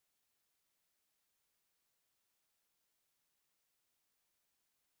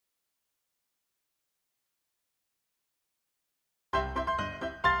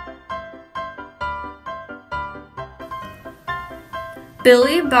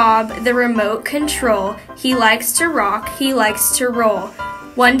Billy Bob, the remote control. He likes to rock, he likes to roll.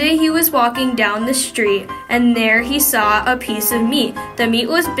 One day he was walking down the street, and there he saw a piece of meat. The meat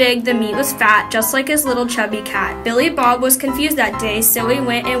was big, the meat was fat, just like his little chubby cat. Billy Bob was confused that day, so he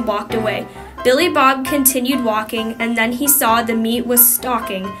went and walked away. Billy Bob continued walking, and then he saw the meat was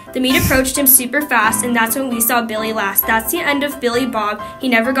stalking. The meat approached him super fast, and that's when we saw Billy last. That's the end of Billy Bob. He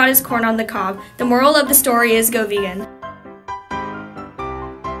never got his corn on the cob. The moral of the story is go vegan.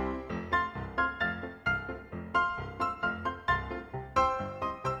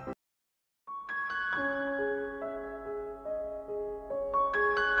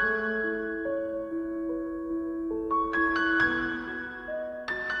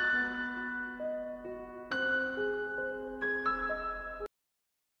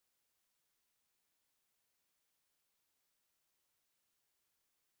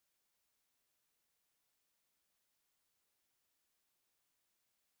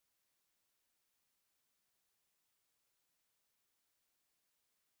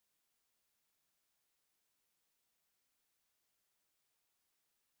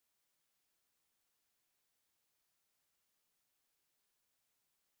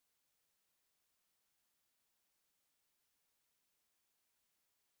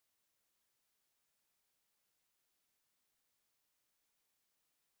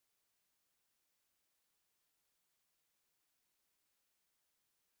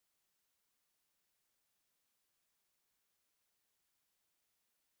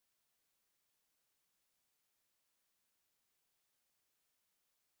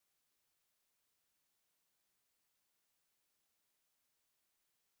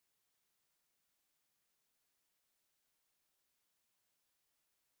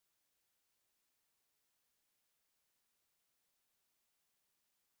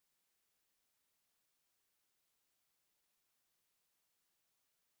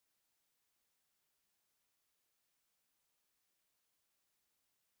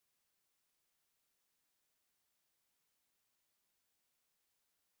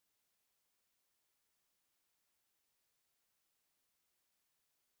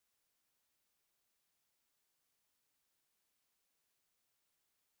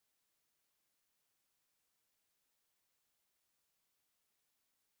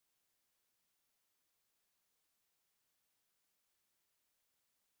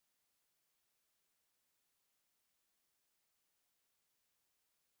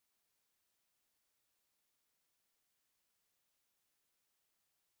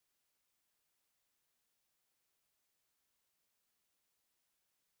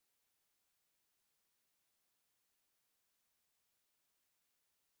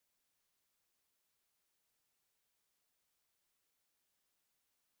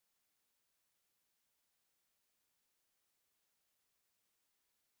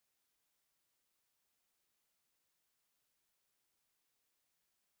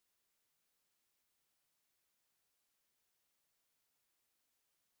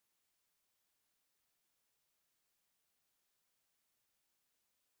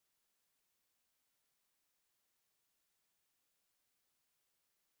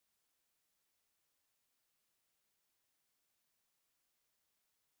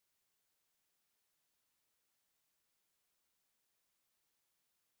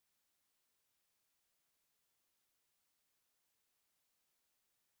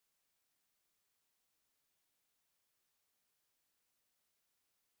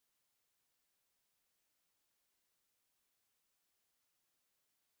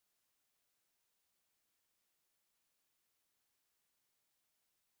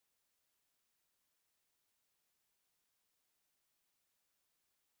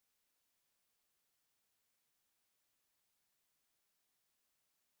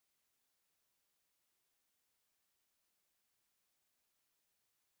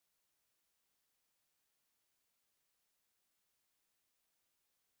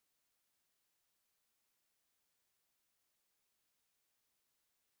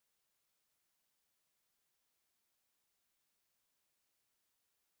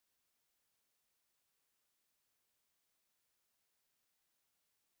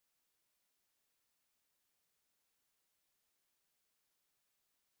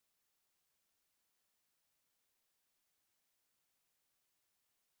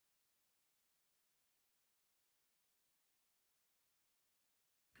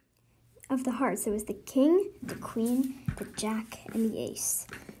 Of the hearts, it was the king, the queen, the jack, and the ace.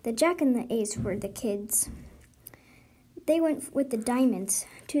 The jack and the ace were the kids. They went with the diamonds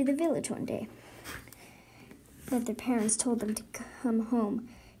to the village one day, but their parents told them to come home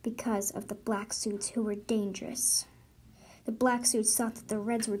because of the black suits who were dangerous. The black suits thought that the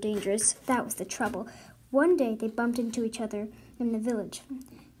reds were dangerous. That was the trouble. One day they bumped into each other in the village.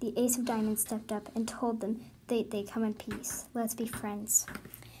 The ace of diamonds stepped up and told them they come in peace. Let's be friends.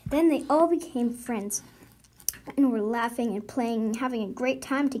 Then they all became friends and were laughing and playing and having a great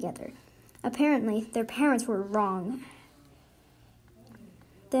time together. Apparently, their parents were wrong.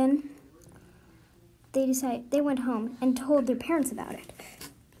 Then they went home and told their parents about it.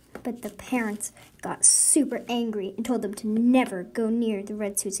 But the parents got super angry and told them to never go near the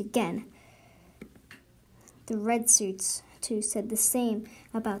red suits again. The red suits, too, said the same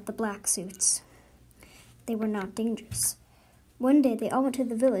about the black suits. They were not dangerous. One day they all went to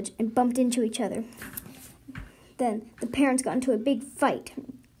the village and bumped into each other. Then the parents got into a big fight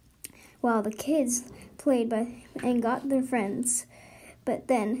while the kids played and got their friends. But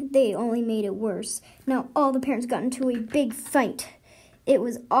then they only made it worse. Now all the parents got into a big fight. It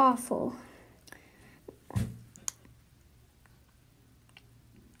was awful.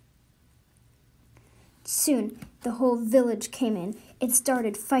 Soon, the whole village came in. It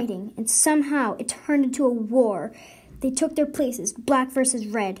started fighting, and somehow it turned into a war. They took their places, black versus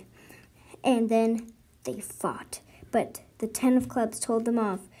red, and then they fought. But the 10 of clubs told them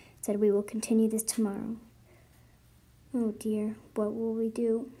off, said, "We will continue this tomorrow." Oh dear, what will we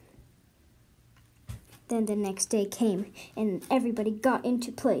do? Then the next day came, and everybody got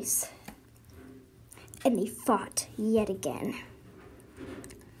into place. And they fought yet again.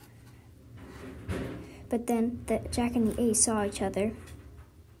 But then Jack and the Ace saw each other.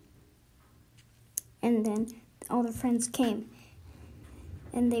 And then all their friends came.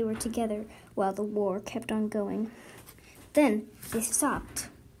 And they were together while the war kept on going. Then they stopped.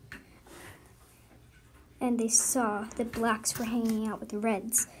 And they saw the blacks were hanging out with the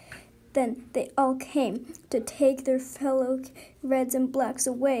reds. Then they all came to take their fellow reds and blacks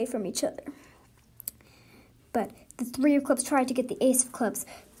away from each other. But the 3 of clubs tried to get the ace of clubs,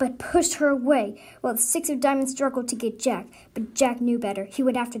 but pushed her away, while the 6 of diamonds struggled to get Jack. But Jack knew better. He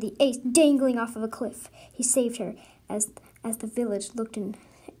went after the ace, dangling off of a cliff. He saved her, as the village looked in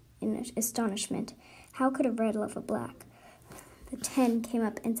astonishment. How could a red love a black? The 10 came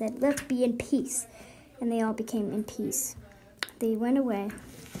up and said, "Let's be in peace." And they all became in peace. They went away,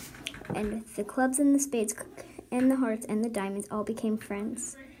 and the clubs and the spades and the hearts and the diamonds all became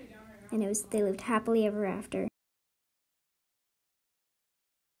friends. And they lived happily ever after.